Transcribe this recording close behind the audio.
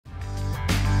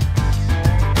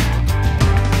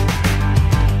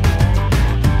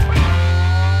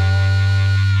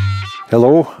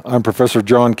Hello, I'm Professor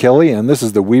John Kelly, and this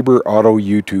is the Weber Auto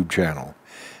YouTube channel.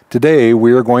 Today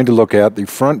we are going to look at the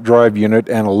front drive unit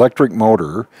and electric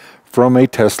motor from a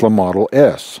Tesla Model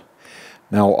S.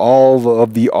 Now, all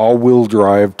of the all-wheel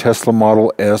drive Tesla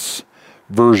Model S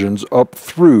versions up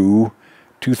through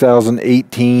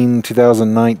 2018,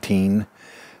 2019,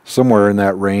 somewhere in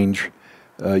that range,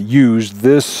 used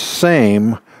this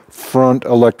same front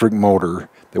electric motor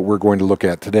that we're going to look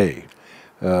at today.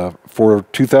 For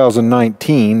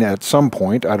 2019, at some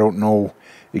point, I don't know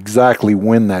exactly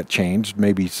when that changed,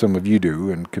 maybe some of you do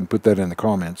and can put that in the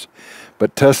comments,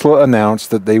 but Tesla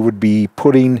announced that they would be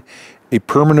putting a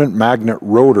permanent magnet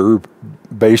rotor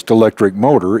based electric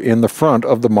motor in the front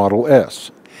of the Model S.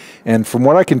 And from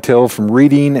what I can tell from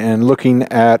reading and looking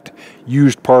at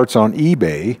used parts on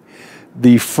eBay,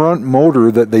 the front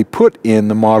motor that they put in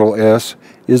the Model S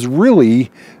is really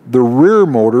the rear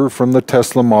motor from the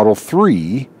Tesla Model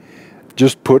 3,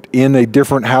 just put in a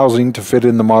different housing to fit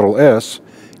in the Model S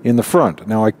in the front.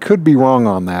 Now, I could be wrong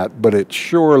on that, but it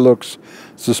sure looks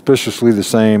suspiciously the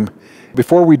same.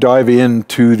 Before we dive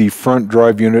into the front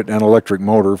drive unit and electric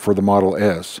motor for the Model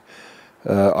S,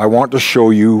 I want to show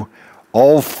you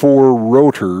all four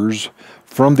rotors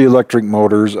from the electric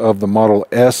motors of the Model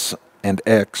S and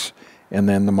X, and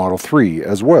then the Model 3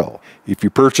 as well. If you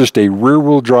purchased a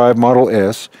rear-wheel drive Model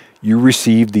S, you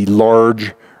received the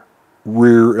large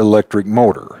rear electric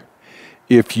motor.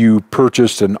 If you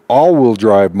purchased an all-wheel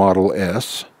drive Model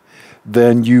S,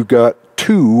 then you got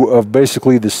two of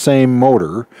basically the same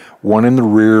motor, one in the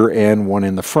rear and one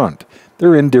in the front.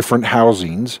 They're in different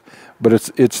housings, but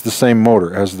it's the same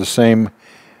motor, has the same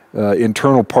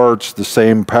internal parts, the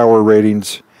same power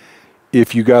ratings.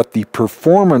 If you got the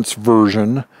performance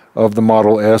version of the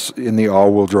Model S in the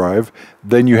all-wheel drive,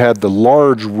 then you had the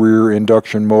large rear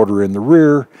induction motor in the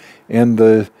rear and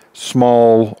the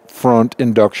small front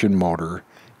induction motor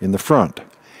in the front.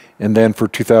 And then for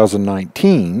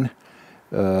 2019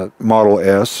 Model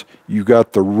S, you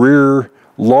got the rear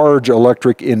large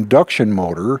electric induction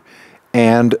motor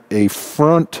and a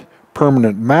front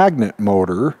permanent magnet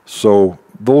motor. So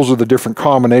those are the different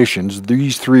combinations,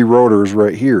 these three rotors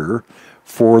right here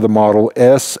for the Model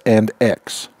S and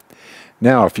X.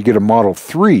 Now, if you get a Model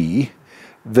 3,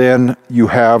 then you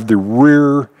have the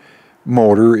rear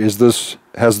motor has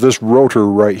this rotor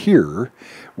right here,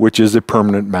 which is a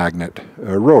permanent magnet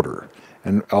rotor.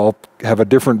 And I'll have a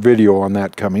different video on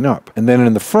that coming up. And then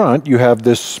in the front, you have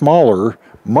this smaller,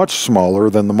 much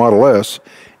smaller than the Model S,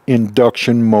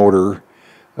 induction motor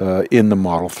in the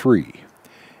Model 3.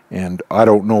 And I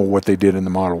don't know what they did in the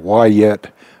Model Y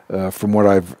yet. From what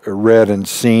I've read and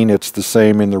seen, it's the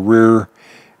same in the rear.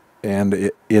 And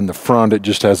in the front, it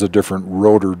just has a different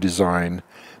rotor design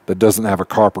that doesn't have a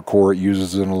copper core. It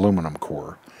uses an aluminum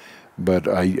core. But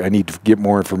I need to get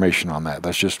more information on that.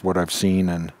 That's just what I've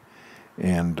seen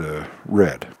and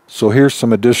read. So here's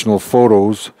some additional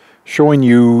photos showing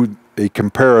you a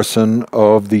comparison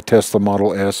of the Tesla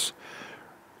Model S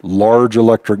large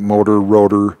electric motor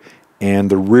rotor and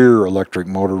the rear electric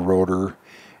motor rotor.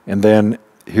 And then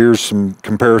here's some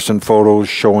comparison photos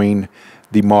showing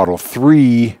the Model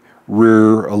 3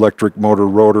 rear electric motor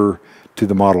rotor to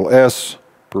the Model S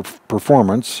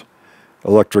performance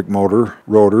electric motor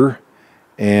rotor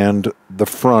and the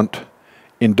front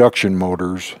induction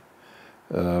motors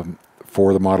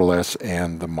for the Model S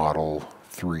and the Model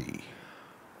 3.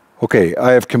 Okay,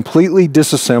 I have completely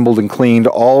disassembled and cleaned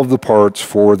all of the parts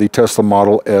for the Tesla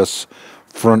Model S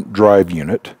front drive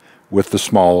unit with the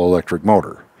small electric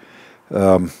motor.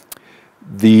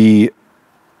 The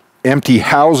empty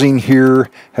housing here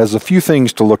has a few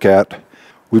things to look at.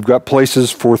 We've got places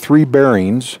for 3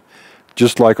 bearings,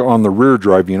 just like on the rear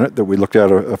drive unit that we looked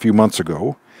at a few months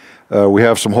ago. We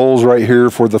have some holes right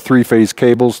here for the 3-phase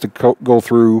cables to go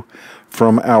through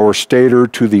from our stator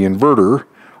to the inverter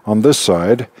on this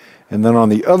side. And then on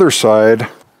the other side,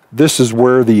 this is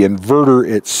where the inverter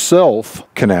itself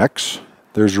connects.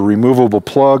 There's a removable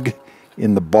plug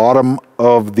in the bottom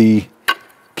of the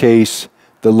case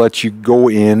that lets you go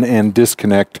in and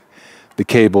disconnect the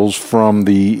cables from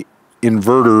the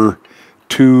inverter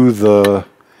to the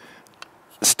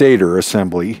stator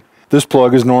assembly. This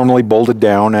plug is normally bolted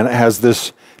down, and it has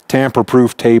this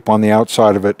tamper-proof tape on the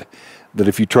outside of it that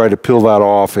if you try to peel that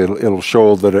off, it'll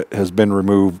show that it has been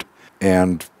removed,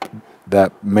 and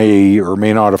that may or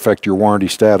may not affect your warranty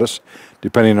status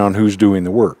depending on who's doing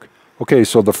the work. Okay,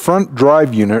 so the front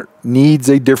drive unit needs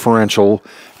a differential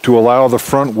to allow the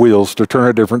front wheels to turn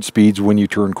at different speeds when you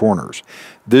turn corners.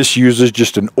 This uses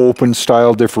just an open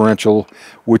style differential,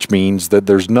 which means that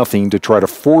there's nothing to try to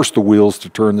force the wheels to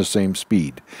turn the same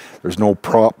speed. There's no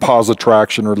pause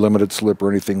traction or limited slip or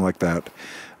anything like that.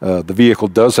 The vehicle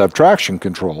does have traction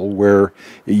control where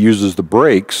it uses the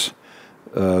brakes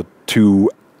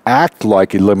to act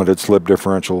like a limited slip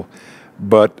differential,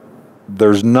 but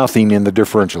there's nothing in the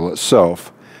differential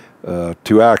itself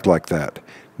to act like that.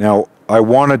 Now, I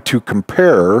wanted to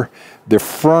compare the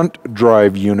front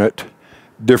drive unit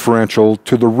differential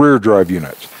to the rear drive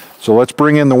unit. So let's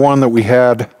bring in the one that we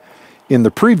had in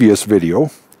the previous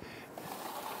video,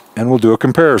 and we'll do a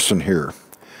comparison here.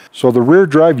 So the rear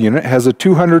drive unit has a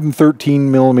 213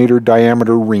 millimeter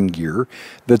diameter ring gear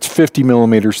that's 50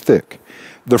 millimeters thick.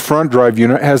 The front drive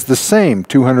unit has the same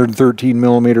 213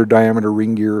 millimeter diameter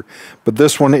ring gear, but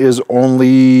this one is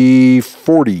only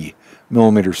 40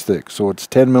 millimeters thick, so it's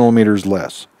 10 millimeters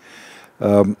less.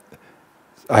 I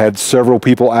had several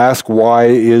people ask, why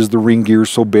is the ring gear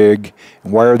so big,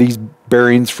 and why are these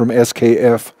bearings from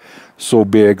SKF so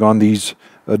big on these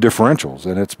differentials?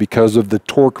 And it's because of the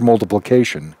torque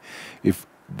multiplication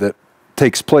that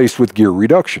takes place with gear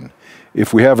reduction.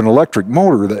 If we have an electric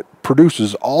motor that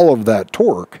produces all of that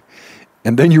torque,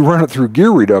 and then you run it through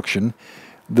gear reduction,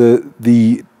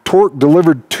 the torque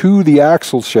delivered to the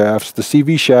axle shafts, the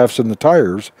CV shafts and the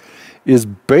tires, is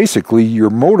basically your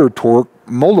motor torque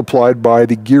multiplied by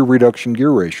the gear reduction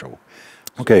gear ratio.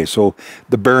 Okay, so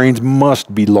the bearings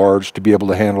must be large to be able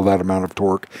to handle that amount of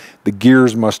torque. The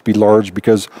gears must be large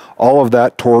because all of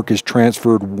that torque is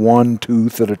transferred one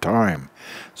tooth at a time.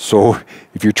 So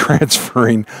if you're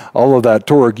transferring all of that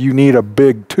torque, you need a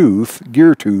big tooth,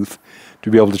 gear tooth,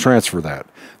 to be able to transfer that.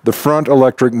 The front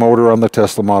electric motor on the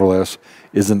Tesla Model S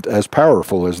isn't as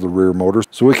powerful as the rear motor,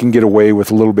 so it can get away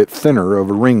with a little bit thinner of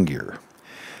a ring gear.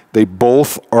 They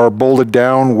both are bolted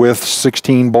down with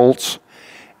 16 bolts.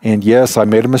 And yes, I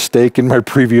made a mistake in my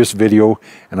previous video,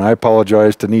 and I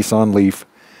apologize to Nissan Leaf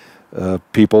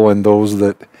people and those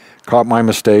that caught my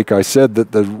mistake. I said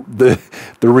that the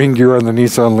ring gear on the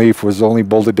Nissan Leaf was only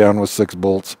bolted down with 6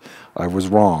 bolts. I was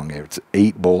wrong. It's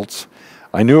 8 bolts.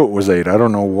 I knew it was 8. I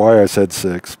don't know why I said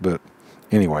 6, but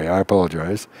anyway, I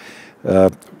apologize.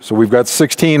 So we've got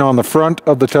 16 on the front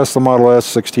of the Tesla Model S,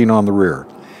 16 on the rear.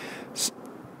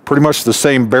 Pretty much the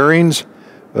same bearings.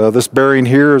 This bearing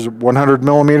here is 100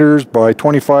 millimeters by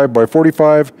 25 by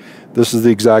 45. This is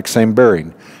the exact same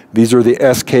bearing. These are the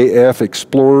SKF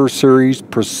Explorer Series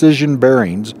precision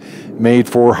bearings made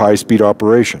for high-speed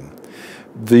operation.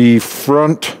 The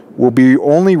front will be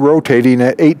only rotating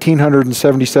at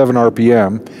 1877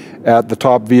 RPM at the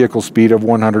top vehicle speed of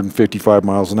 155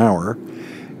 miles an hour.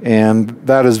 And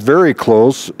that is very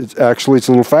close. It's a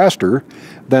little faster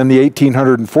than the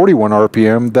 1841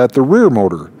 RPM that the rear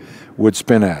motor would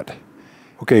spin at.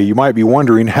 Okay, you might be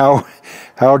wondering how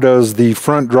does the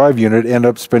front drive unit end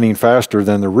up spinning faster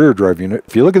than the rear drive unit?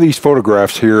 If you look at these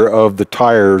photographs here of the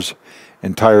tires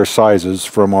and tire sizes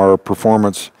from our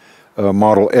Performance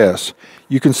Model S,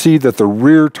 you can see that the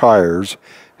rear tires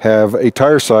have a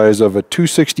tire size of a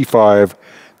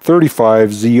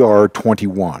 265/35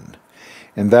 ZR21,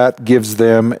 and that gives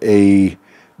them a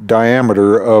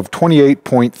diameter of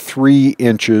 28.3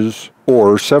 inches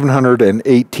or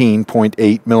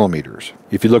 718.8 millimeters.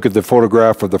 If you look at the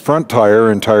photograph of the front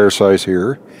tire and tire size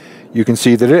here, you can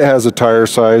see that it has a tire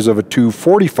size of a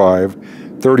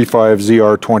 245/35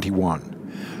 ZR21.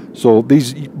 So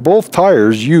both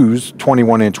tires use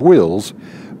 21-inch wheels,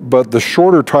 but the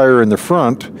shorter tire in the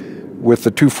front with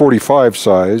the 245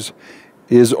 size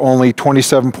is only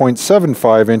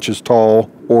 27.75 inches tall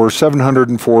or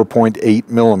 704.8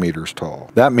 millimeters tall.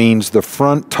 That means the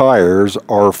front tires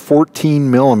are 14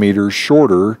 millimeters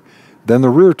shorter than the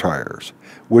rear tires,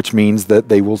 which means that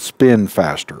they will spin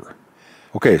faster.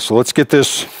 Okay, so let's get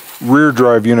this rear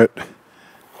drive unit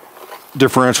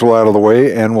differential out of the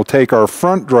way, and we'll take our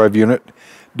front drive unit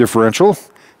differential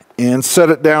and set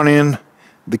it down in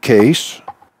the case.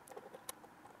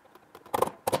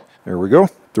 There we go.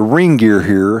 The ring gear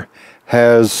here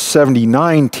has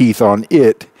 79 teeth on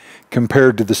it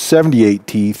compared to the 78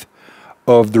 teeth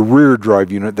of the rear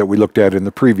drive unit that we looked at in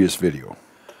the previous video.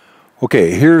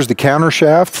 Okay, here's the counter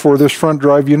shaft for this front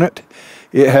drive unit.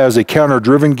 It has a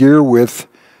counter-driven gear with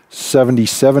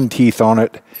 77 teeth on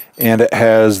it, and it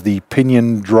has the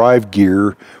pinion drive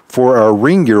gear for our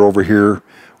ring gear over here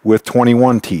with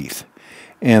 21 teeth.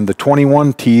 And the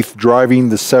 21 teeth driving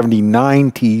the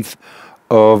 79 teeth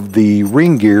of the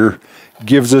ring gear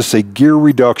gives us a gear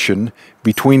reduction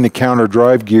between the counter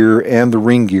drive gear and the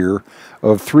ring gear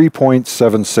of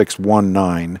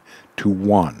 3.7619 to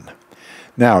 1.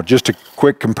 Now, just a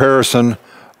quick comparison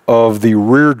of the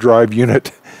rear drive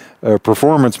unit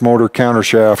performance motor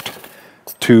countershaft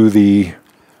to the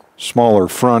smaller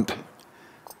front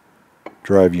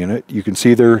drive unit. You can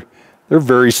see they're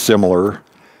very similar.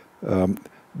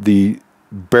 The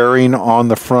bearing on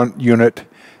the front unit,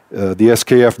 the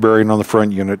SKF bearing on the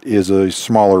front unit is a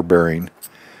smaller bearing,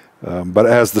 but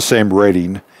it has the same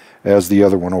rating as the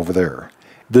other one over there.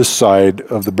 This side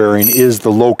of the bearing is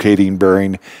the locating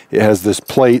bearing. It has this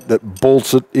plate that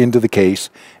bolts it into the case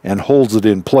and holds it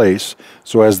in place.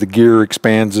 So as the gear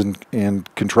expands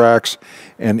and contracts,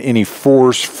 and any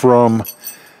force from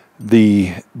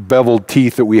the beveled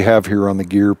teeth that we have here on the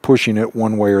gear, pushing it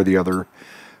one way or the other,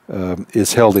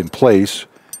 is held in place.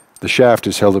 The shaft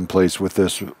is held in place with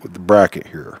the bracket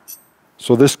here.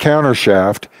 So this counter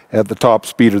shaft at the top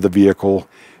speed of the vehicle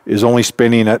is only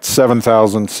spinning at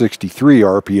 7,063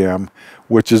 RPM,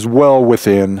 which is well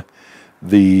within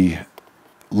the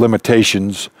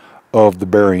limitations of the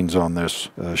bearings on this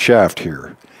shaft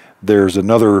here. There's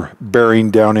another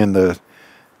bearing down in the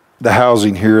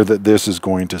housing here that this is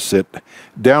going to sit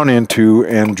down into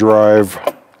and drive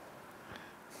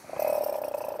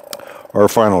our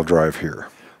final drive here.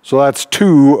 So that's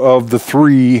 2 of the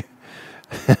 3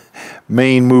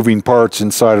 main moving parts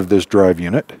inside of this drive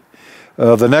unit.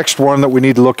 The next one that we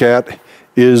need to look at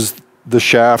is the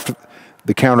shaft,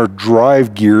 the counter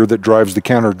drive gear that drives the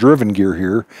counter driven gear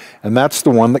here, and that's the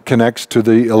one that connects to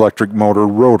the electric motor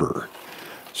rotor.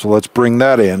 So let's bring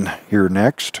that in here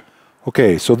next.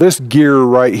 Okay, so this gear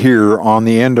right here on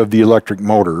the end of the electric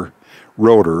motor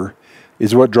rotor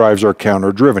is what drives our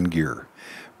counter driven gear.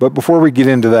 But before we get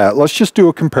into that, let's just do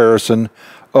a comparison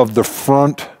of the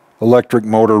front electric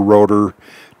motor rotor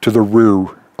to the rear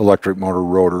electric motor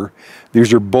rotor.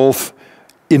 These are both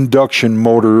induction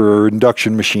motor or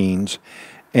induction machines,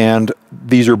 and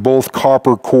these are both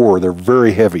copper core. They're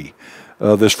very heavy.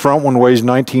 This front one weighs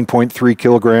 19.3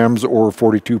 kilograms or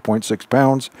 42.6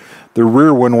 pounds. The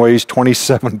rear one weighs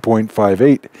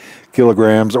 27.58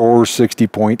 kilograms or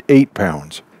 60.8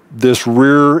 pounds. This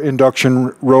rear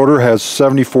induction rotor has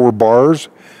 74 bars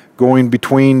going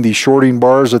between the shorting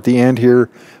bars at the end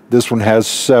here. This one has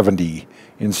 70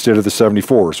 instead of the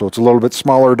 74, so it's a little bit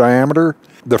smaller diameter.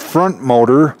 The front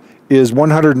motor is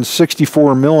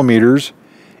 164 millimeters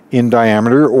in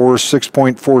diameter or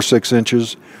 6.46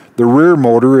 inches. The rear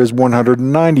motor is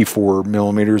 194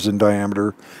 millimeters in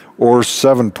diameter or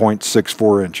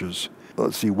 7.64 inches.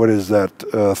 Let's see, what is that?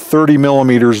 30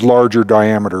 millimeters larger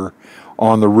diameter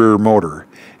on the rear motor.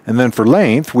 And then for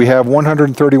length, we have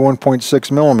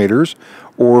 131.6 millimeters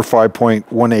or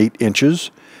 5.18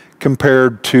 inches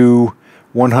compared to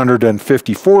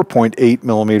 154.8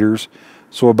 millimeters,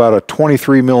 so about a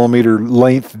 23 millimeter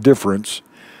length difference,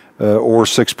 or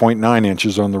 6.9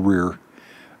 inches on the rear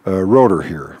rotor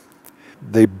here.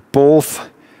 They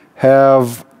both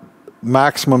have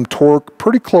maximum torque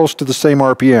pretty close to the same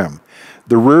RPM.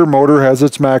 The rear motor has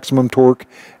its maximum torque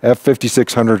at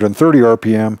 5,630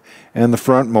 RPM, and the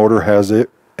front motor has it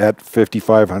at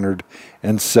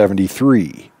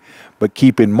 5,573. But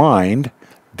keep in mind,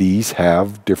 these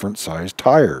have different sized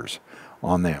tires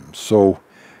on them. So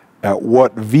at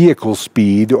what vehicle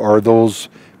speed are those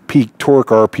peak torque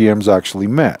RPMs actually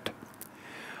met?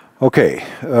 Okay,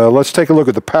 let's take a look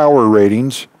at the power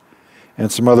ratings and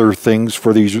some other things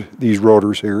for these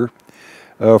rotors here.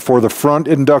 For the front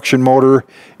induction motor,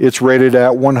 it's rated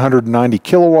at 190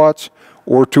 kilowatts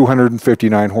or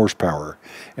 259 horsepower.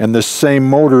 And the same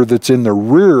motor that's in the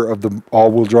rear of the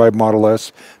all-wheel drive Model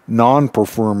S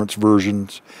non-performance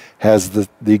versions has the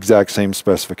exact same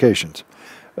specifications.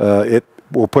 It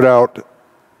will put out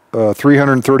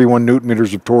 331 newton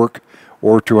meters of torque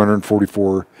or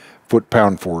 244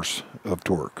 foot-pound force of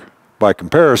torque. By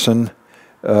comparison,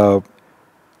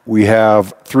 we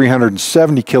have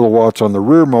 370 kilowatts on the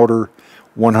rear motor,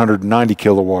 190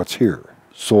 kilowatts here.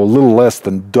 So a little less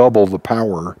than double the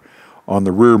power on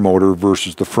the rear motor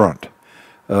versus the front.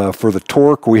 For the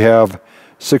torque, we have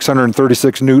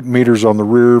 636 newton meters on the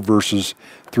rear versus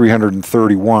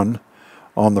 331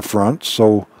 on the front,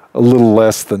 so a little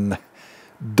less than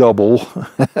double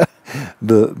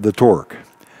the torque.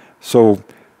 So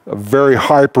a very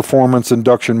high performance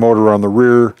induction motor on the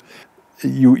rear.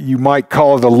 You might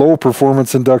call it a low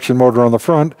performance induction motor on the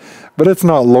front, but it's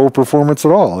not low performance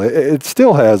at all. It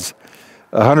still has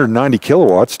 190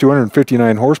 kilowatts,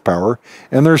 259 horsepower,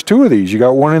 and there's 2 of these. You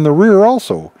got one in the rear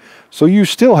also. So you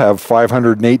still have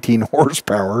 518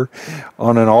 horsepower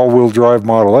on an all-wheel drive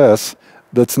Model S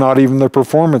that's not even the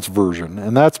performance version,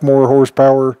 and that's more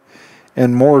horsepower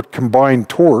and more combined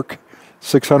torque,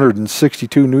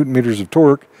 662 newton meters of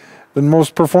torque, than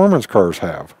most performance cars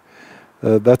have.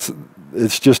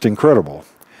 It's just incredible.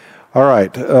 All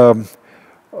right,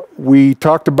 we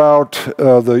talked about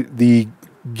the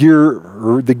gear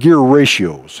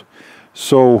ratios.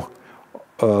 So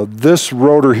this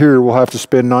rotor here will have to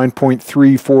spin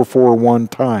 9.3441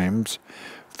 times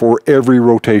for every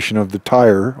rotation of the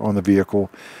tire on the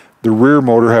vehicle. The rear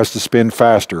motor has to spin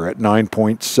faster at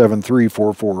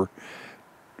 9.7344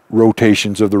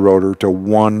 rotations of the rotor to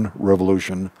 1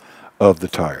 revolution of the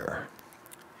tire.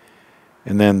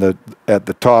 And then at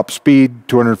the top speed,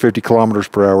 250 kilometers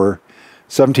per hour,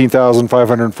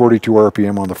 17,542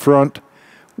 RPM on the front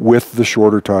with the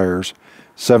shorter tires,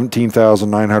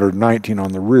 17,919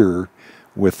 on the rear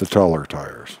with the taller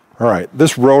tires. All right,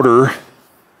 this rotor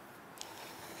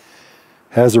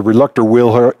has a reluctor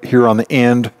wheel here on the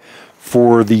end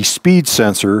for the speed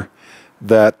sensor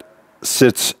that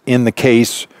sits in the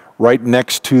case right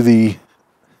next to the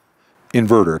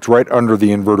inverter. It's right under the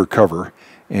inverter cover.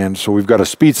 And so we've got a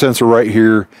speed sensor right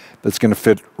here that's going to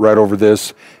fit right over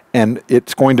this. And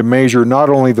it's going to measure not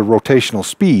only the rotational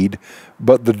speed,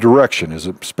 but the direction. Is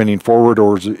it spinning forward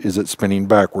or is it spinning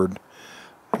backward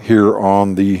here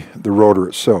on the rotor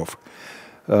itself?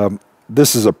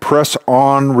 This is a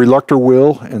press-on reluctor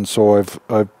wheel, and so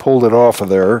I've pulled it off of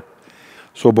there.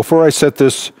 So before I set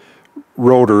this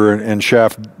rotor and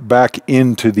shaft back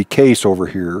into the case over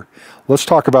here, let's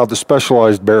talk about the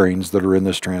specialized bearings that are in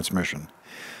this transmission.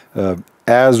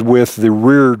 As with the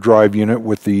rear drive unit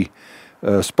with the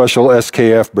special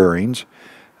SKF bearings,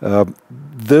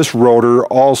 this rotor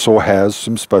also has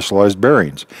some specialized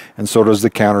bearings, and so does the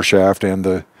countershaft and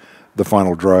the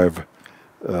final drive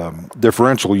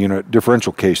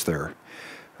differential case there.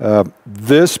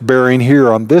 This bearing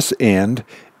here on this end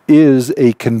is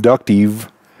a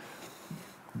conductive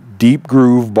deep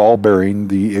groove ball bearing,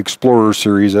 the Explorer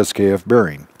Series SKF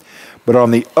bearing. But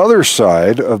on the other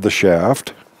side of the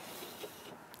shaft,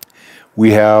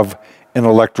 we have an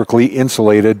electrically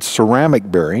insulated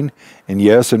ceramic bearing. And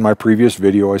yes, in my previous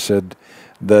video I said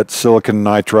that silicon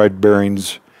nitride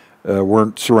bearings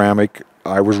weren't ceramic.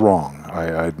 I was wrong. I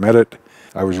admit it.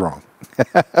 I was wrong.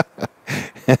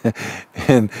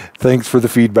 And thanks for the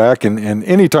feedback. And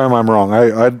anytime I'm wrong,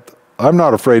 I'm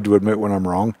not afraid to admit when I'm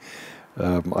wrong.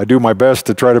 I do my best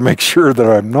to try to make sure that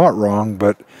I'm not wrong,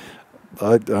 but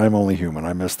I'm only human.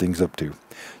 I mess things up too.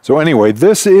 So anyway,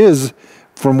 this is,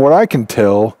 from what I can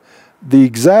tell, the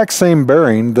exact same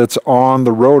bearing that's on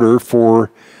the rotor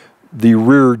for the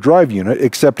rear drive unit,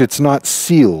 except it's not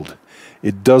sealed.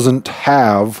 It doesn't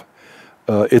have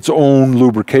its own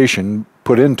lubrication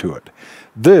put into it.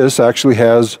 This actually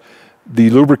has the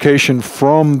lubrication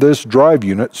from this drive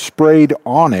unit sprayed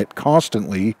on it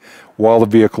constantly while the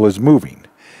vehicle is moving.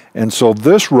 And so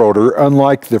this rotor,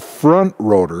 unlike the front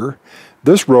rotor,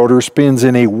 this rotor spins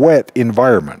in a wet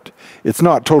environment. It's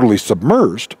not totally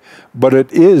submerged, but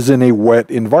it is in a wet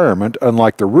environment,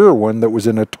 unlike the rear one that was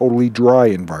in a totally dry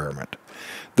environment.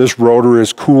 This rotor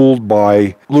is cooled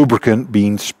by lubricant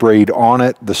being sprayed on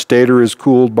it. The stator is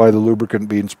cooled by the lubricant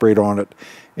being sprayed on it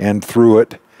and through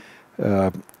it.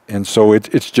 And so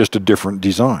it's just a different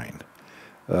design.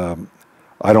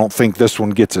 I don't think this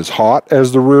one gets as hot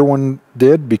as the rear one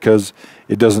did because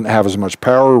it doesn't have as much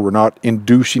power. We're not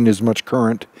inducing as much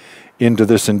current into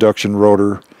this induction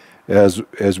rotor as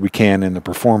we can in the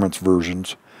performance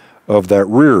versions of that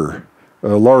rear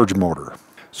large motor.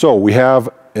 So we have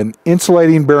an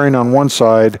insulating bearing on one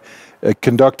side, a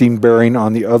conducting bearing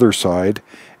on the other side,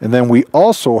 and then we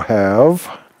also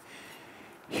have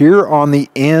here on the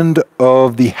end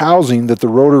of the housing that the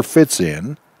rotor fits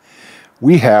in,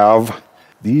 we have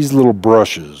these little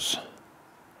brushes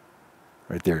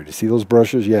right there. Do you see those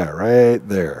brushes? Yeah, right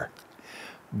there.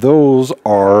 Those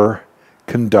are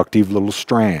conductive little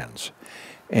strands,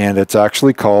 and it's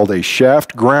actually called a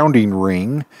shaft grounding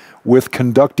ring with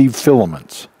conductive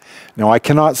filaments. Now, I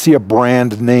cannot see a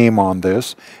brand name on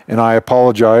this, and I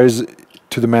apologize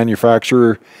to the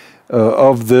manufacturer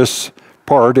of this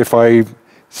part if I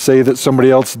say that somebody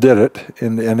else did it,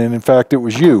 and in fact it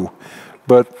was you.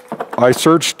 But I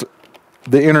searched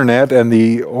the internet, and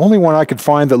the only one I could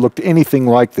find that looked anything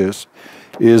like this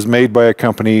is made by a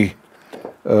company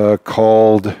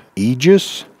called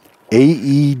Aegis,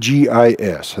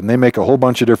 A-E-G-I-S, and they make a whole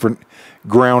bunch of different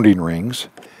grounding rings.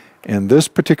 And this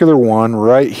particular one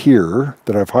right here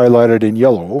that I've highlighted in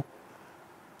yellow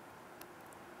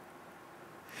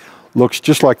looks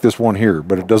just like this one here,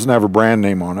 but it doesn't have a brand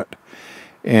name on it.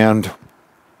 And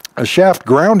a shaft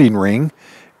grounding ring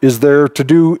is there to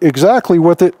do exactly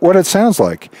what it sounds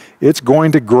like. It's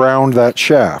going to ground that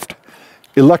shaft,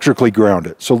 electrically ground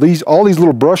it. So all these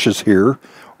little brushes here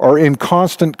are in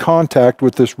constant contact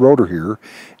with this rotor here,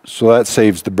 so that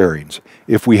saves the bearings.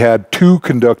 If we had two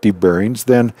conductive bearings,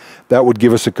 then that would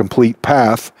give us a complete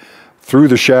path through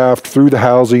the shaft, through the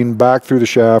housing, back through the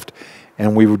shaft,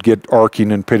 and we would get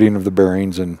arcing and pitting of the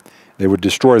bearings, and they would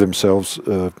destroy themselves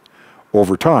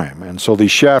over time. And so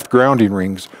these shaft grounding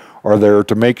rings are there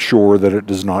to make sure that it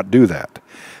does not do that.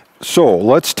 So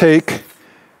let's take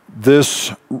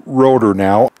this rotor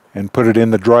now and put it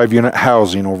in the drive unit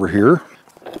housing over here.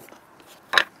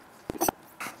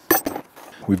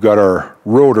 We've got our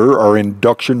rotor, our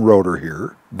induction rotor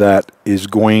here, that is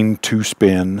going to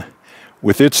spin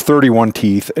with its 31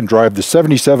 teeth and drive the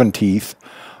 77 teeth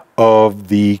of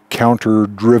the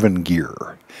counter-driven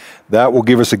gear. That will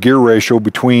give us a gear ratio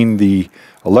between the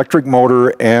electric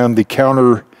motor and the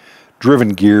counter-driven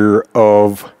gear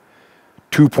of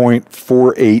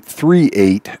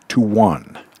 2.4838 to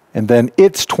 1. And then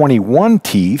its 21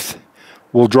 teeth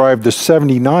will drive the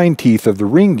 79 teeth of the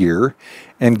ring gear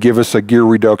and give us a gear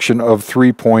reduction of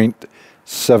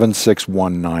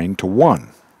 3.7619 to 1.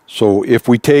 So if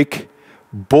we take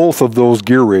both of those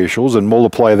gear ratios and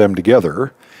multiply them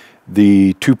together,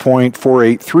 the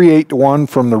 2.4838 to 1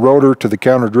 from the rotor to the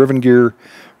counter-driven gear,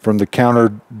 from the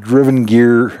counter-driven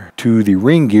gear to the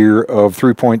ring gear of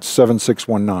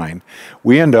 3.7619,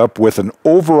 we end up with an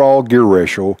overall gear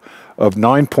ratio of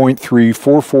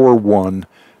 9.3441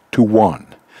 to 1.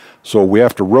 So we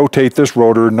have to rotate this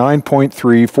rotor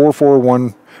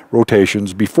 9.3441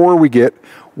 rotations before we get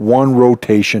one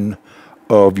rotation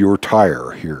of your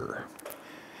tire here.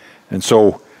 And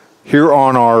so here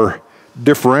on our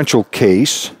differential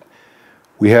case,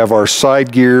 we have our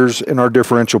side gears and our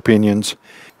differential pinions.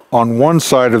 On one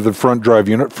side of the front drive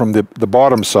unit, from the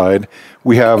bottom side,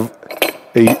 we have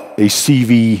a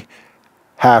CV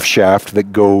half shaft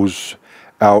that goes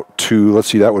out to, let's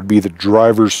see, that would be the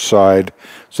driver's side,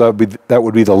 so that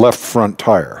would be the left front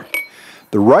tire.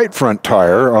 The right front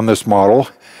tire on this model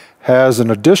has an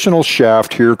additional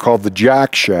shaft here called the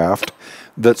jack shaft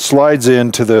that slides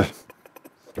into the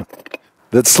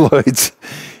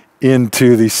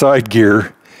side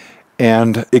gear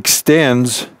and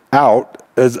extends out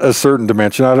a certain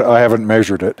dimension. I haven't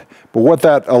measured it, but what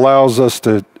that allows us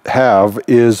to have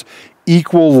is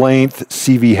equal length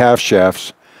CV half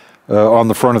shafts on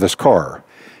the front of this car,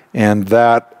 and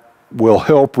that will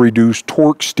help reduce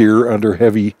torque steer under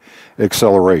heavy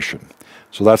acceleration.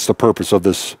 So that's the purpose of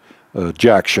this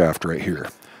jack shaft right here.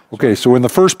 Okay, so in the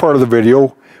first part of the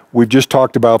video, we've just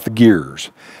talked about the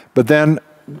gears, but then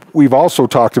we've also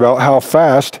talked about how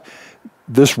fast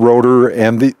this rotor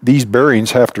and these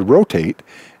bearings have to rotate,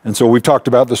 and so we've talked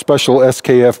about the special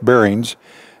SKF bearings,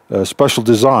 special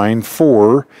design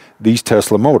for these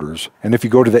Tesla motors. And if you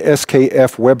go to the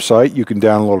SKF website, you can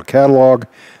download a catalog.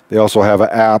 They also have an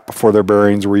app for their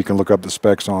bearings where you can look up the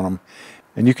specs on them.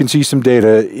 And you can see some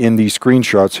data in these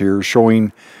screenshots here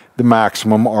showing the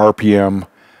maximum RPM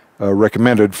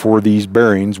recommended for these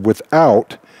bearings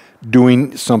without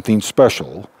doing something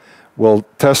special. Well,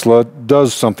 Tesla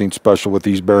does something special with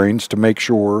these bearings to make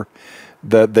sure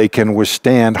that they can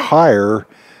withstand higher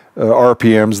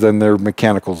RPMs than their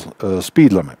mechanical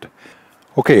speed limit.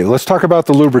 Okay, let's talk about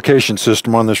the lubrication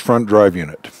system on this front drive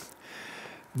unit.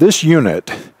 This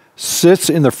unit sits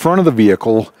in the front of the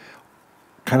vehicle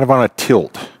kind of on a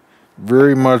tilt,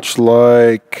 very much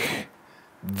like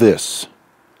this,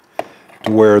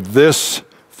 to where this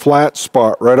flat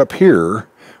spot right up here,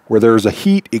 where there's a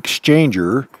heat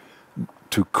exchanger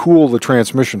to cool the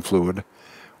transmission fluid,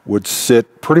 would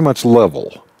sit pretty much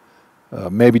level.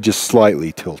 Maybe just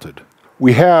slightly tilted.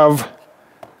 We have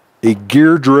a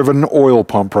gear-driven oil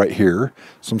pump right here,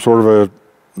 some sort of a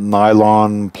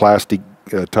nylon plastic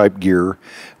type gear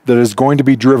that is going to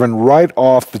be driven right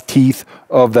off the teeth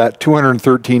of that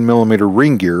 213 millimeter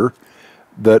ring gear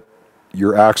that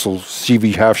your axle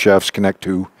CV half shafts connect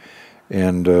to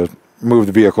and move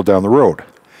the vehicle down the road.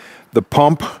 The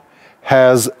pump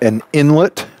has an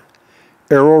inlet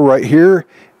arrow right here,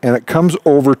 and it comes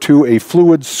over to a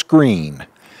fluid screen.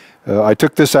 I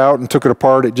took this out and took it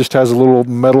apart. It just has a little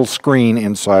metal screen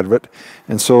inside of it.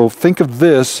 And so think of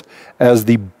this as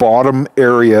the bottom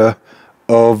area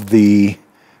of the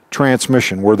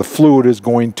transmission where the fluid is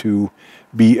going to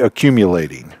be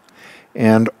accumulating.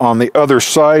 And on the other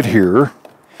side here,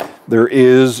 there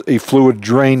is a fluid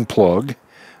drain plug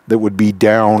that would be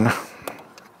down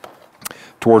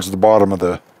towards the bottom of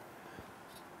the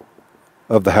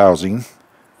housing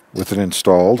with it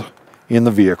installed in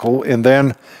the vehicle. And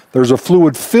then there's a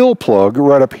fluid fill plug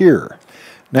right up here.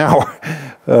 Now,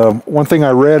 one thing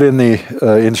I read in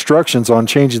the instructions on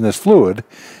changing this fluid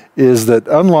is that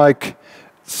unlike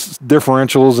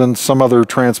differentials and some other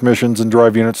transmissions and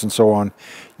drive units and so on,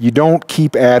 you don't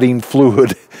keep adding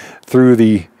fluid through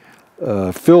the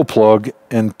fill plug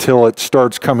until it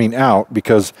starts coming out,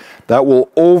 because that will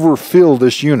overfill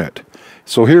this unit.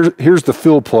 So here's the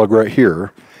fill plug right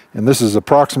here, and this is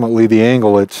approximately the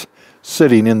angle it's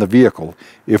sitting in the vehicle.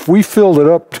 If we filled it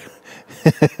up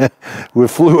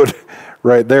with fluid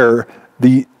right there,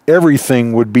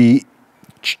 everything would be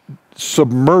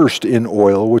submersed in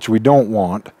oil, which we don't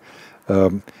want.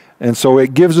 And so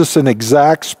it gives us an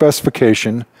exact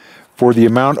specification for the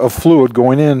amount of fluid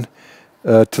going in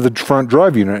to the front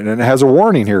drive unit. And it has a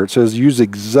warning here. It says use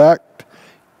exactly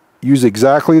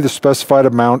the specified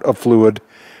amount of fluid.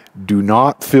 Do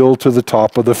not fill to the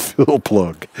top of the fill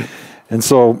plug. And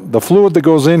so the fluid that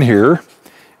goes in here,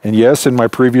 and yes, in my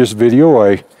previous video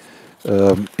I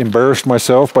embarrassed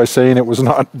myself by saying it was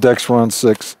not Dexron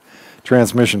 6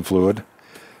 transmission fluid.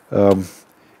 In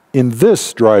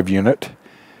this drive unit,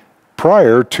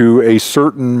 prior to a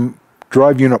certain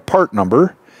drive unit part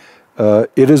number,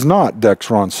 it is not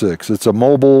Dexron 6. It's a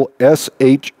Mobile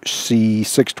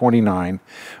SHC629,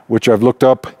 which I've looked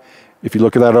up. If you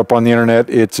look that up on the internet,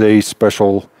 it's a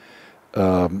special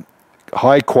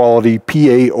high-quality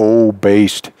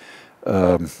PAO-based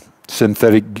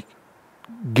synthetic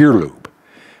gear lube.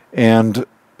 And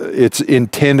it's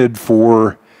intended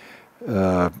for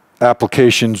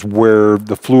applications where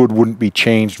the fluid wouldn't be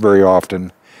changed very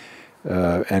often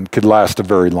and could last a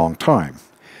very long time.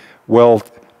 Well,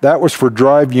 that was for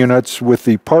drive units with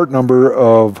the part number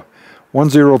of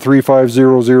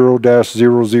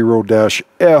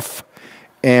 103500-00-F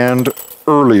and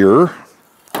earlier.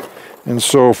 And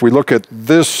so if we look at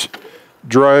this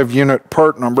drive unit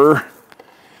part number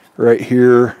right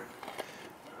here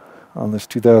on this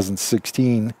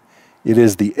 2016, it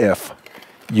is the F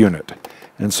unit.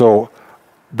 And so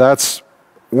that's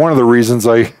one of the reasons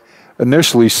I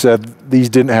initially said these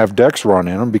didn't have Dexron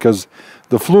in them, because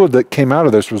the fluid that came out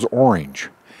of this was orange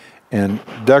and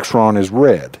Dexron is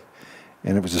red,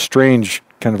 and it was a strange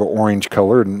kind of an orange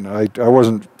color, and I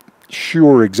wasn't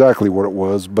sure exactly what it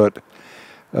was. But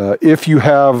if you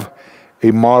have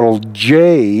a Model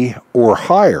J or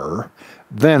higher,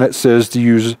 then it says to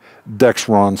use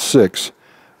Dexron 6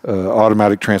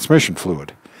 automatic transmission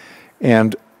fluid.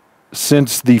 And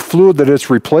since the fluid that it's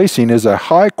replacing is a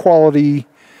high-quality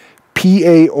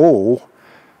PAO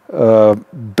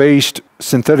based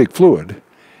synthetic fluid,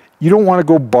 you don't want to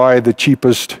go buy the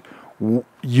cheapest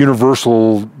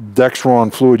universal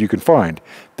Dexron fluid you can find.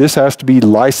 This has to be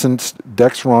licensed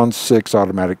Dexron 6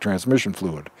 automatic transmission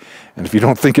fluid. And if you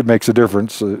don't think it makes a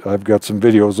difference, I've got some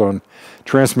videos on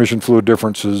transmission fluid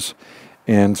differences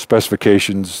and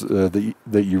specifications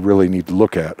that you really need to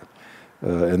look at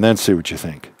and then see what you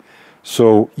think.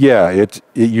 So yeah, it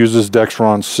uses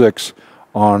Dexron 6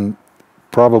 on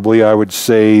probably, I would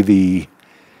say, the,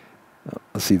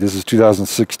 let's see, this is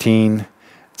 2016.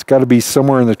 It's got to be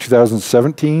somewhere in the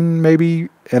 2017 maybe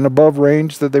and above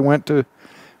range that they went to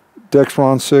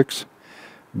Dexron 6.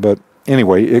 But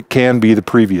anyway, it can be the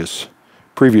previous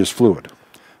fluid.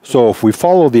 So if we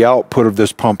follow the output of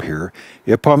this pump here,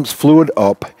 it pumps fluid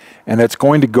up, and it's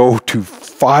going to go to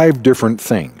 5 different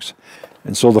things.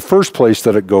 And so the first place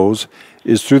that it goes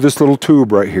is through this little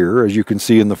tube right here, as you can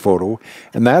see in the photo,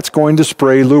 and that's going to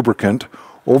spray lubricant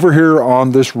over here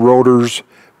on this rotor's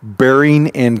bearing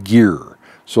and gear.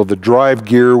 So the drive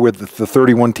gear with the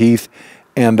 31 teeth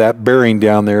and that bearing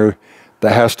down there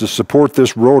that has to support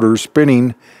this rotor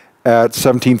spinning at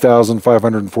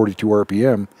 17,542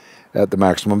 RPM at the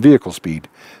maximum vehicle speed.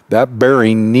 That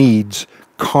bearing needs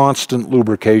constant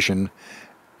lubrication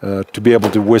to be able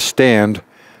to withstand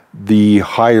the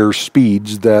higher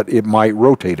speeds that it might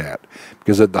rotate at,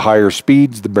 because at the higher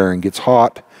speeds the bearing gets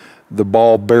hot, the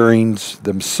ball bearings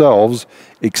themselves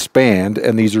expand,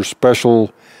 and these are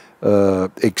special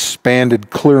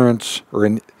expanded clearance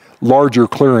or larger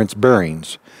clearance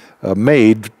bearings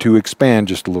made to expand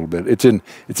just a little bit. It's in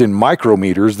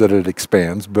micrometers that it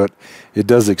expands, but it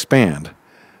does expand,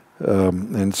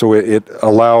 and so it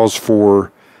allows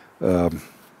for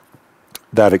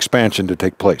that expansion to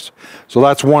take place. So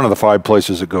that's one of the 5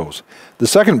 places it goes. The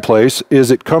second place is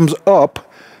it comes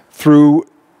up through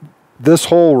this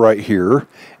hole right here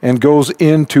and goes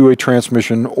into a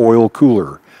transmission oil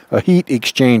cooler, a heat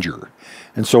exchanger.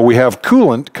 And so we have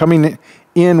coolant coming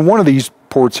in one of these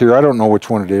ports here. I don't know which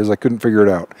one it is. I couldn't figure it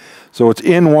out. So it's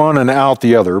in one and out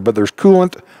the other, but there's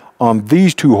coolant on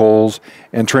these 2 holes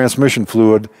and transmission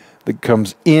fluid that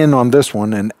comes in on this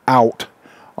one and out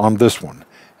on this one.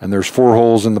 And there's 4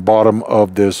 holes in the bottom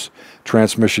of this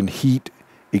transmission heat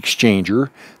exchanger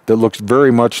that looks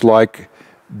very much like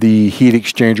the heat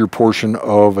exchanger portion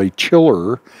of a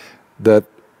chiller that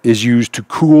is used to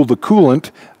cool the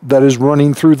coolant that is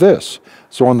running through this.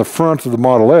 So on the front of the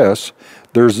Model S,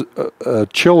 there's a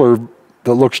chiller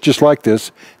that looks just like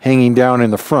this hanging down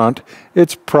in the front.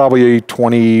 It's probably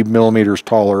 20 millimeters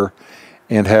taller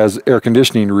and has air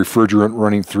conditioning refrigerant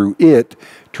running through it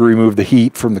to remove the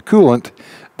heat from the coolant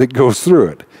that goes through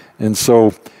it. And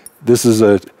so this is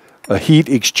a heat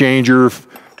exchanger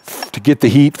to get the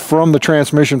heat from the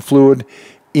transmission fluid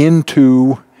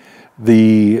into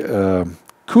the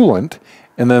coolant,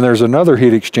 and then there's another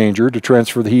heat exchanger to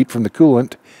transfer the heat from the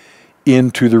coolant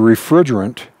into the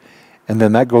refrigerant, and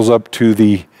then that goes up to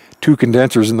the 2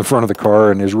 condensers in the front of the car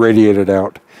and is radiated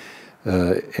out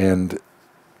and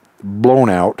blown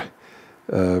out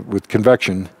with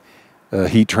convection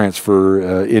heat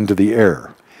transfer into the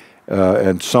air.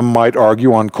 And some might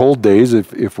argue on cold days,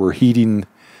 if we're heating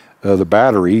the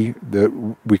battery,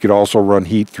 that we could also run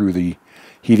heat through the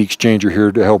heat exchanger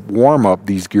here to help warm up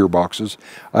these gearboxes.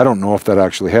 I don't know if that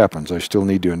actually happens. I still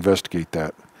need to investigate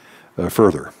that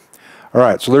further. All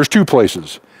right, so there's 2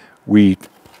 places. We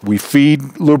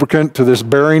feed lubricant to this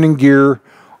bearing and gear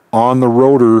on the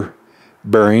rotor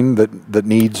bearing that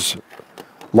needs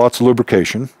lots of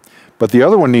lubrication, but the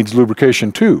other one needs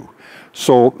lubrication too.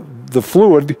 So the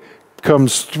fluid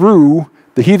comes through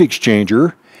the heat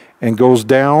exchanger and goes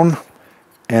down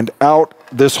and out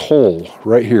this hole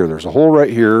right here. There's a hole right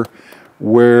here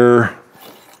where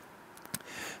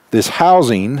this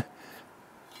housing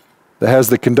that has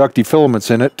the conductive filaments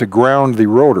in it to ground the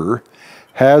rotor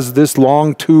has this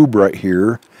long tube right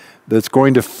here that's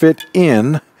going to fit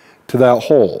in to that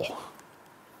hole.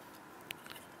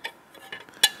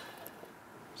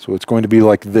 So it's going to be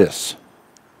like this.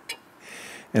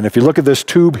 And if you look at this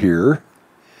tube here,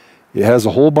 it has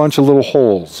a whole bunch of little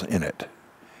holes in it.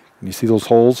 Can you see those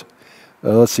holes?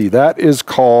 Let's see, that is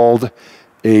called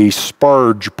a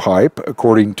sparge pipe,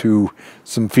 according to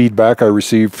some feedback I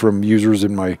received from users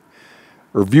in my,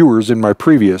 or viewers in my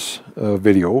previous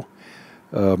video.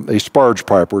 A sparge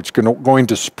pipe, where it's going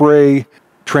to spray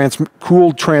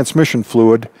cooled transmission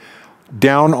fluid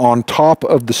down on top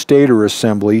of the stator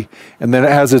assembly, and then it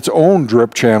has its own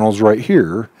drip channels right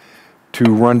here to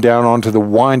run down onto the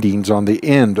windings on the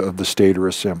end of the stator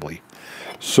assembly.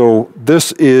 So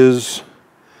this is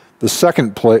the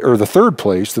second place, or the third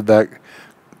place that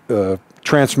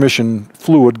transmission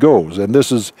fluid goes, and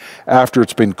this is after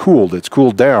it's been cooled. It's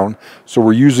cooled down, so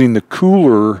we're using the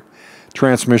cooler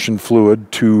transmission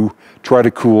fluid to try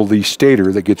to cool the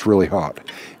stator that gets really hot.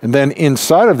 And then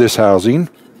inside of this housing,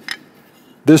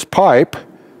 this pipe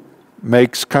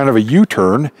makes kind of a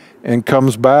U-turn and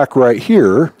comes back right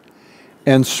here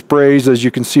and sprays, as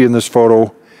you can see in this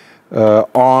photo,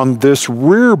 on this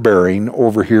rear bearing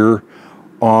over here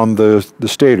on the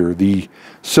stator. The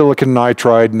silicon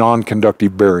nitride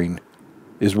non-conductive bearing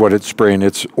is what it's spraying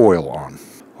its oil on.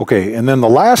 Okay, and then the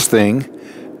last thing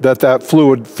that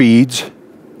fluid feeds,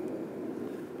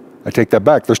 I take that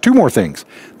back. There's 2 more things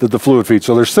that the fluid feeds.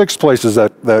 So there's 6 places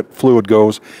that fluid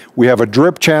goes. We have a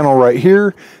drip channel right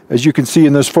here. As you can see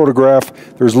in this photograph,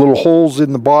 there's little holes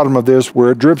in the bottom of this where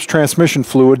it drips transmission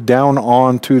fluid down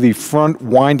onto the front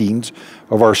windings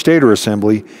of our stator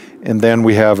assembly. And then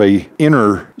we have a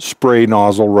inner spray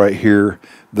nozzle right here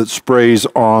that sprays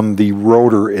on the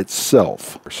rotor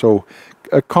itself. So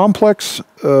a complex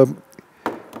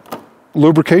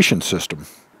lubrication system.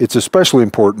 It's especially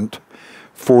important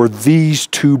for these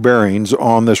 2 bearings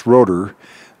on this rotor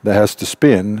that has to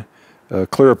spin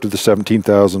clear up to the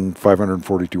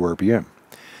 17,542 RPM.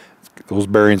 Those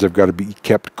bearings have got to be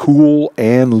kept cool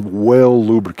and well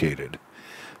lubricated.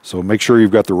 So make sure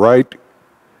you've got the right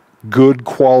good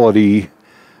quality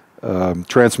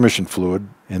transmission fluid,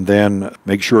 and then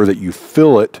make sure that you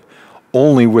fill it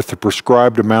only with the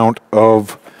prescribed amount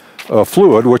of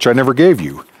fluid, which I never gave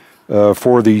you.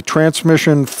 For the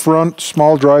transmission front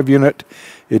small drive unit,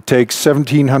 it takes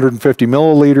 1,750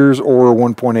 milliliters or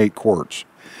 1.8 quarts.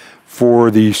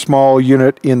 For the small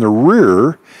unit in the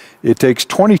rear, it takes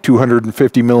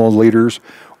 2,250 milliliters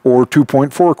or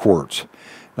 2.4 quarts.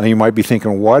 Now you might be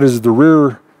thinking, why does the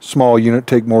rear small unit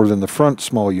take more than the front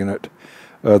small unit?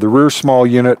 The rear small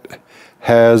unit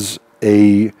has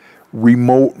a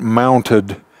remote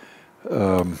mounted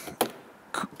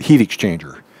heat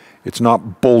exchanger. It's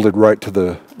not bolted right to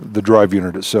the drive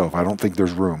unit itself. I don't think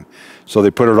there's room. So they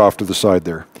put it off to the side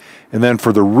there. And then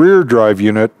for the rear drive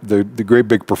unit, the great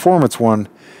big performance one,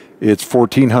 it's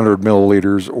 1,400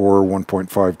 milliliters or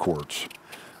 1.5 quarts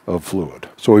of fluid.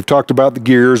 So we've talked about the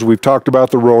gears, we've talked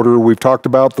about the rotor, we've talked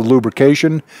about the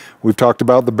lubrication, we've talked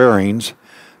about the bearings.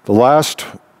 The last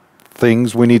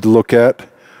things we need to look at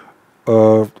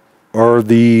are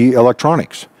the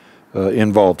electronics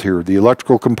involved here, the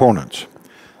electrical components.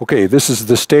 Okay, this is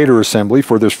the stator assembly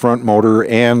for this front motor,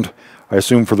 and I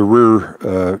assume for the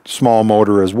rear small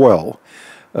motor as well.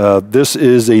 This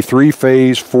is a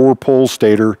 3-phase, 4-pole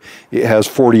stator. It has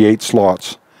 48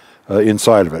 slots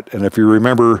inside of it. And if you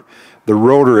remember, the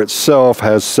rotor itself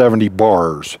has 70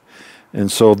 bars.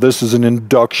 And so this is an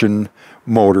induction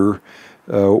motor.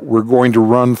 We're going to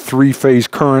run 3-phase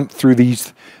current through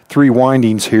these 3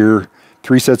 windings here,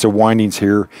 3 sets of windings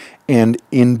here, and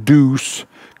induce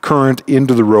current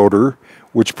into the rotor,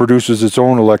 which produces its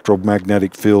own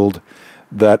electromagnetic field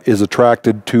that is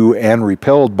attracted to and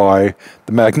repelled by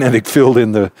the magnetic field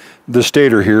in the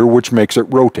stator here, which makes it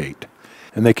rotate.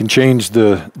 And they can change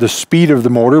the speed of the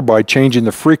motor by changing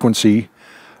the frequency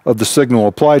of the signal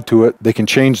applied to it. They can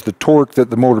change the torque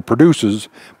that the motor produces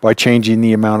by changing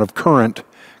the amount of current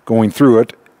going through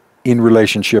it in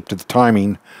relationship to the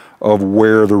timing of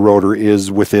where the rotor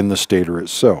is within the stator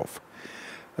itself.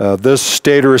 This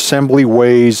stator assembly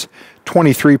weighs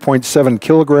 23.7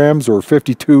 kilograms or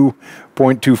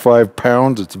 52.25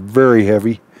 pounds. It's very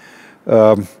heavy.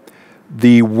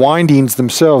 The windings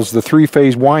themselves, the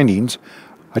 3-phase windings,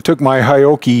 I took my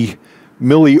Hioki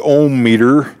milliohm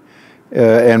meter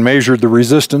and measured the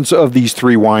resistance of these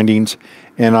 3 windings,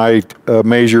 and I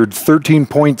measured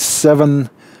 13.7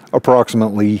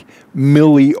 approximately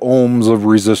milliohms of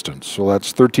resistance. So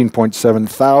that's 13.7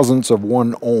 thousandths of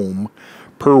 1 ohm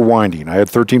per winding. I had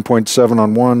 13.7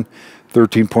 on one,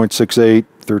 13.68,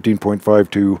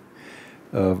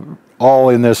 13.52, all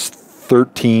in this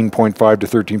 13.5 to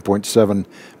 13.7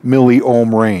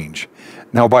 milliohm range.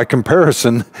 Now, by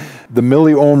comparison, the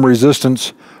milliohm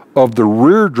resistance of the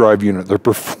rear drive unit, the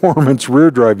performance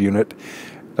rear drive unit,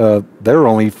 they're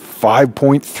only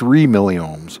 5.3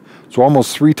 milliohms, so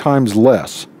almost 3 times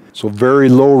less. So very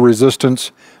low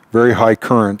resistance, very high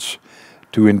currents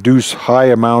to induce high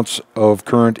amounts of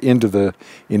current into the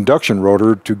induction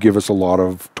rotor to give us a lot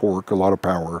of torque, a lot of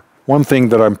power. One thing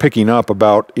that I'm picking up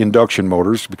about induction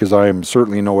motors, because I am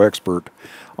certainly no expert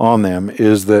on them,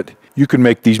 is that you can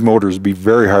make these motors be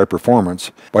very high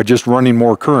performance by just running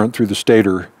more current through the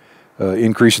stator,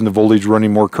 increasing the voltage,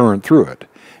 running more current through it,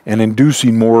 and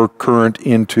inducing more current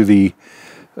into the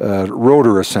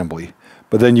rotor assembly.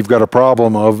 But then you've got a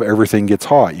problem of everything gets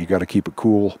hot. You got to keep it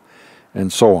cool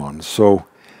and so on. So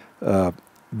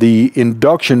the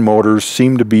induction motors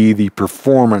seem to be the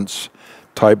performance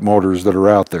type motors that are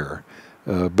out there.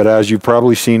 But as you've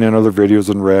probably seen in other videos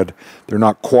and read, they're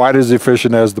not quite as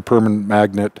efficient as the permanent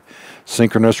magnet,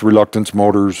 synchronous reluctance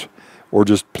motors, or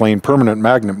just plain permanent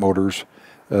magnet motors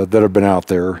that have been out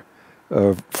there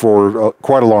for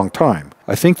quite a long time.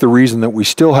 I think the reason that we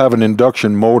still have an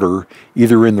induction motor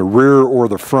either in the rear or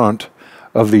the front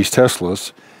of these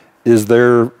Teslas is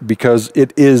there because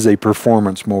it is a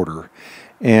performance motor,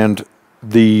 and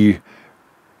the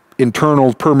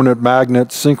internal permanent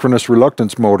magnet synchronous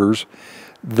reluctance motors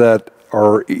that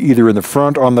are either in the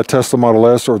front on the Tesla Model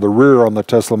S or the rear on the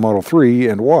Tesla Model 3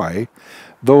 and Y,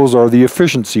 those are the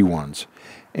efficiency ones.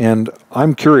 And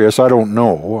I'm curious, I don't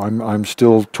know, I'm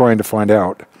still trying to find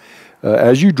out.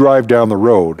 As you drive down the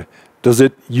road, does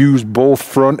it use both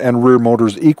front and rear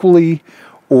motors equally?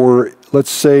 Or let's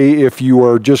say if you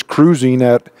are just cruising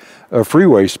at a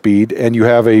freeway speed and you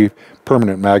have a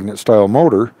permanent magnet style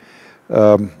motor,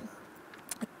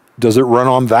 does it run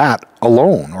on that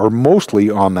alone or mostly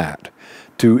on that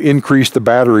to increase the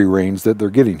battery range that they're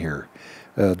getting here?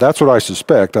 That's what I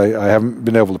suspect. I haven't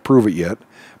been able to prove it yet,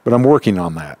 but I'm working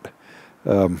on that.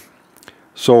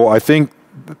 So I think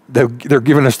they're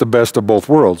giving us the best of both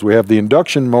worlds. We have the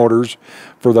induction motors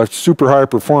for the super high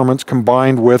performance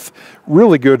combined with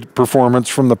really good performance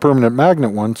from the permanent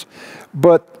magnet ones,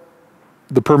 but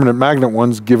the permanent magnet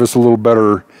ones give us a little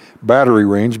better battery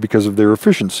range because of their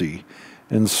efficiency.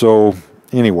 And so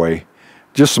anyway,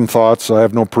 just some thoughts. I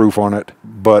have no proof on it,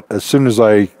 but as soon as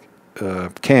I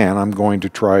can, I'm going to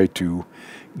try to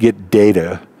get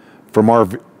data from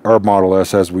our Model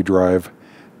S as we drive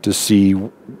to see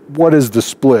what is the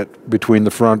split between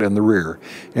the front and the rear.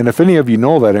 And if any of you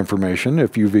know that information,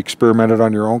 if you've experimented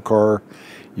on your own car,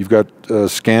 you've got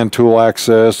scan tool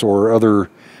access or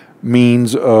other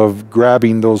means of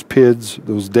grabbing those PIDs,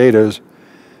 those datas,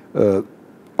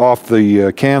 off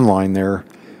the CAN line there,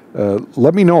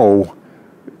 let me know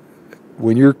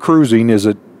when you're cruising, is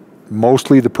it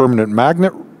mostly the permanent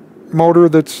magnet motor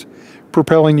that's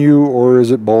propelling you, or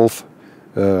is it both?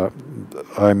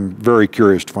 I'm very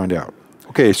curious to find out.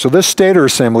 Okay, so this stator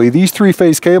assembly, these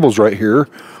three-phase cables right here,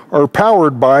 are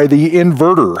powered by the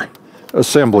inverter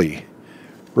assembly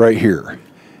right here.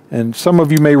 And some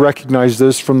of you may recognize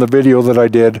this from the video that I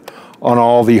did on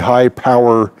all the high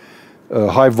power,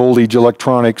 high voltage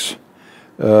electronics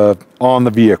on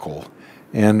the vehicle.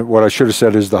 And what I should have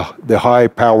said is the high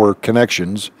power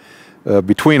connections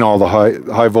between all the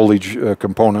high voltage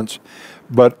components.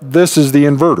 But this is the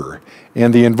inverter.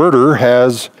 And the inverter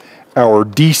has our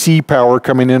DC power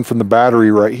coming in from the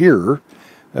battery right here.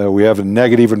 We have a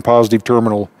negative and positive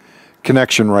terminal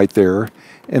connection right there.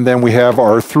 And then we have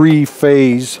our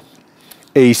three-phase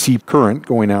AC current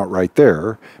going out right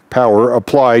there, power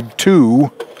applied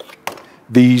to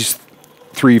these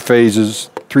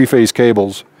three-phase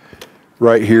cables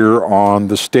right here on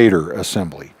the stator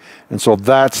assembly. And so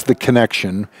that's the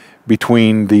connection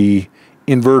between the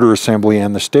inverter assembly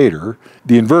and the stator.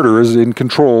 The inverter is in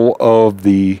control of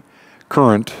the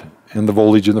current and the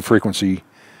voltage and the frequency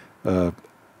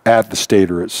at the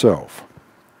stator itself.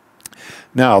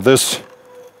 Now, this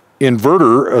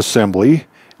inverter assembly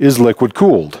is liquid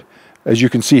cooled. As you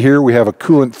can see here, we have a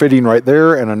coolant fitting right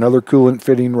there and another coolant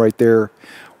fitting right there.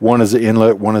 One is the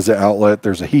inlet, one is the outlet.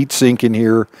 There's a heat sink in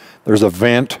here. There's a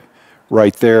vent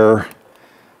right there.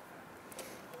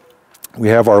 We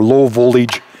have our low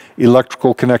voltage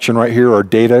electrical connection right here, our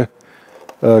data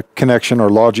connection, our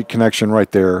logic connection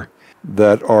right there.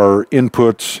 That are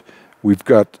inputs. We've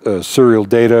got serial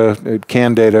data,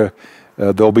 CAN data.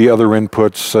 There'll be other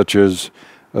inputs such as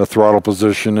throttle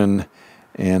position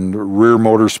and rear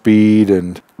motor speed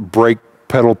and brake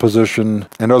pedal position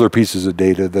and other pieces of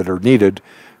data that are needed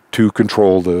to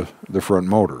control the front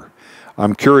motor.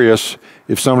 I'm curious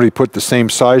if somebody put the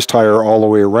same size tire all the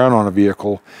way around on a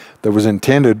vehicle that was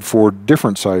intended for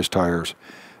different size tires.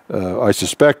 I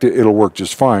suspect it'll work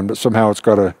just fine, but somehow it's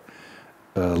got to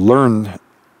learn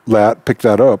that, pick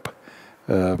that up.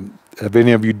 Have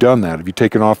any of you done that? Have you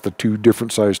taken off the two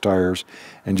different size tires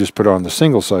and just put on the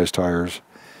single size tires?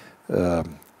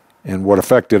 And what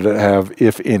effect did it have,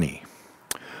 if any?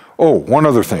 Oh, one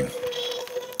other thing.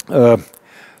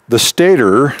 The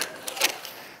stator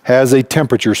has a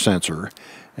temperature sensor.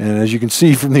 And as you can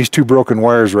see from these two broken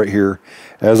wires right here,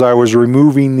 as I was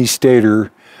removing the stator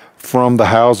from the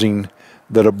housing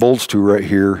that it bolts to right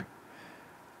here,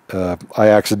 I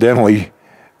accidentally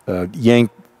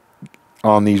yanked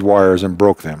on these wires and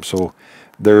broke them. So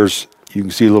you can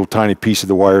see a little tiny piece of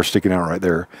the wire sticking out right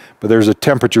there. But there's a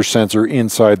temperature sensor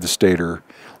inside the stator.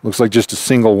 Looks like just a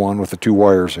single one with the two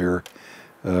wires here,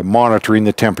 monitoring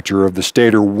the temperature of the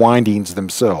stator windings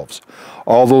themselves.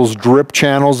 All those drip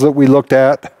channels that we looked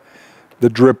at, the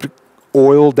dripped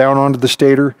oil down onto the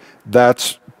stator,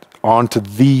 that's onto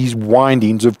these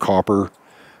windings of copper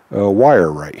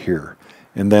wire right here.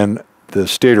 And then the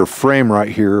stator frame right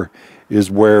here is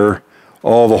where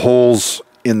all the holes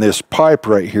in this pipe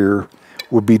right here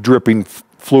would be dripping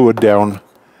fluid down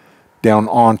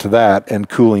onto that and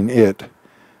cooling it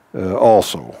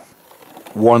also.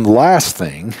 One last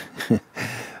thing,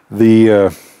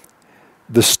 the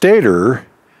stator,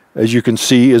 as you can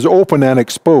see, is open and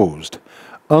exposed,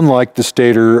 unlike the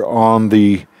stator on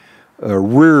the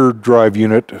rear drive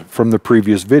unit from the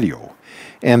previous video.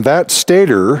 And that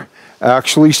stator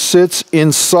actually sits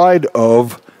inside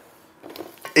of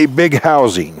a big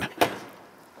housing.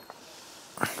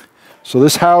 So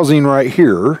this housing right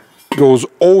here goes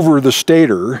over the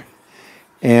stator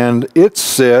and it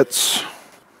sits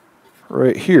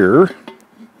right here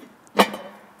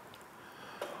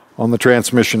on the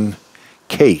transmission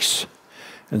case.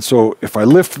 And so if I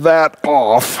lift that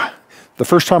off, the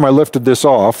first time I lifted this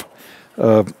off,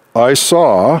 I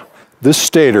saw this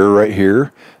stator right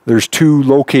here. There's two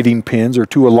locating pins or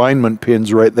two alignment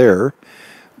pins right there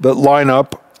that line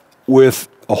up with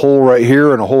a hole right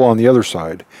here and a hole on the other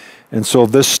side. And so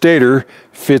this stator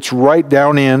fits right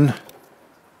down in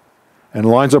and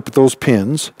lines up with those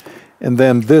pins. And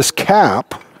then this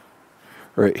cap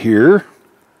right here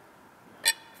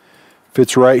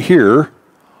fits right here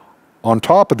on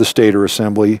top of the stator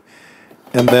assembly.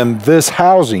 And then this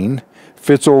housing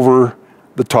fits over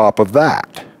the top of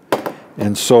that.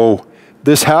 And so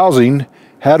this housing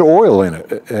had oil in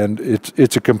it, and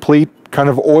it's a complete kind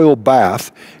of oil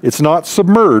bath. It's not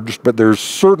submerged, but there's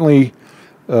certainly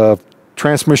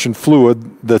transmission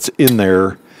fluid that's in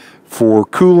there for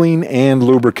cooling and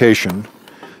lubrication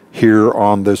here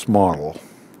on this model.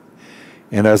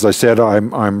 And as I said,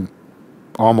 I'm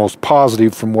almost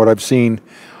positive from what I've seen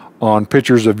on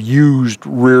pictures of used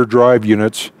rear drive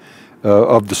units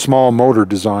of the small motor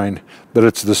design that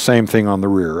it's the same thing on the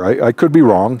rear. I could be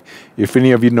wrong. If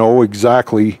any of you know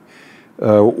exactly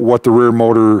what the rear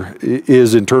motor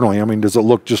is internally. I mean, does it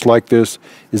look just like this?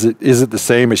 Is it the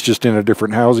same? It's just in a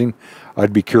different housing?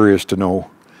 I'd be curious to know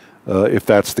if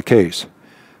that's the case.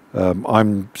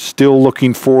 I'm still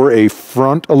looking for a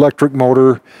front electric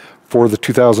motor for the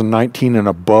 2019 and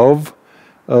above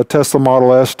Tesla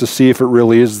Model S to see if it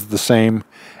really is the same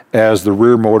as the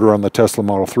rear motor on the Tesla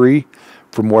Model 3.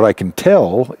 From what I can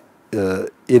tell,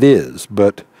 it is,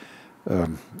 but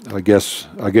I guess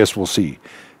we'll see.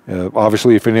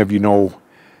 Obviously, if any of you know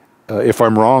if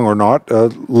I'm wrong or not,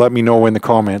 let me know in the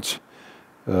comments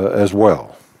as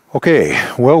well. Okay,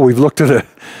 well, we've looked at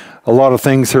a lot of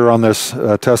things here on this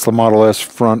Tesla Model S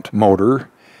front motor.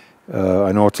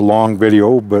 I know it's a long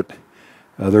video, but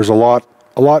there's a lot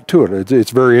to it.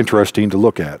 It's very interesting to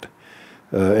look at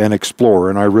and explore,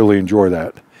 and I really enjoy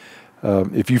that.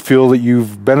 If you feel that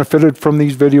you've benefited from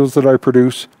these videos that I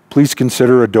produce, please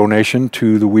consider a donation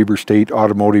to the Weber State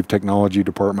Automotive Technology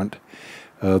Department.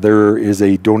 There is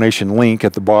a donation link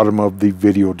at the bottom of the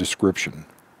video description.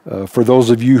 For those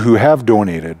of you who have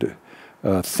donated,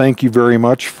 thank you very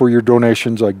much for your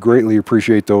donations. I greatly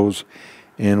appreciate those,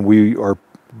 and we are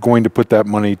going to put that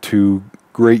money to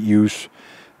great use.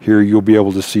 Here you'll be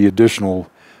able to see additional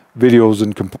videos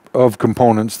of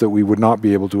components that we would not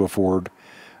be able to afford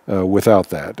without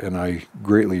that, and I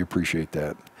greatly appreciate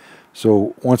that.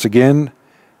 So once again,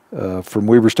 from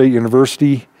Weber State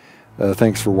University,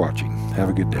 thanks for watching. Have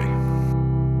a good day.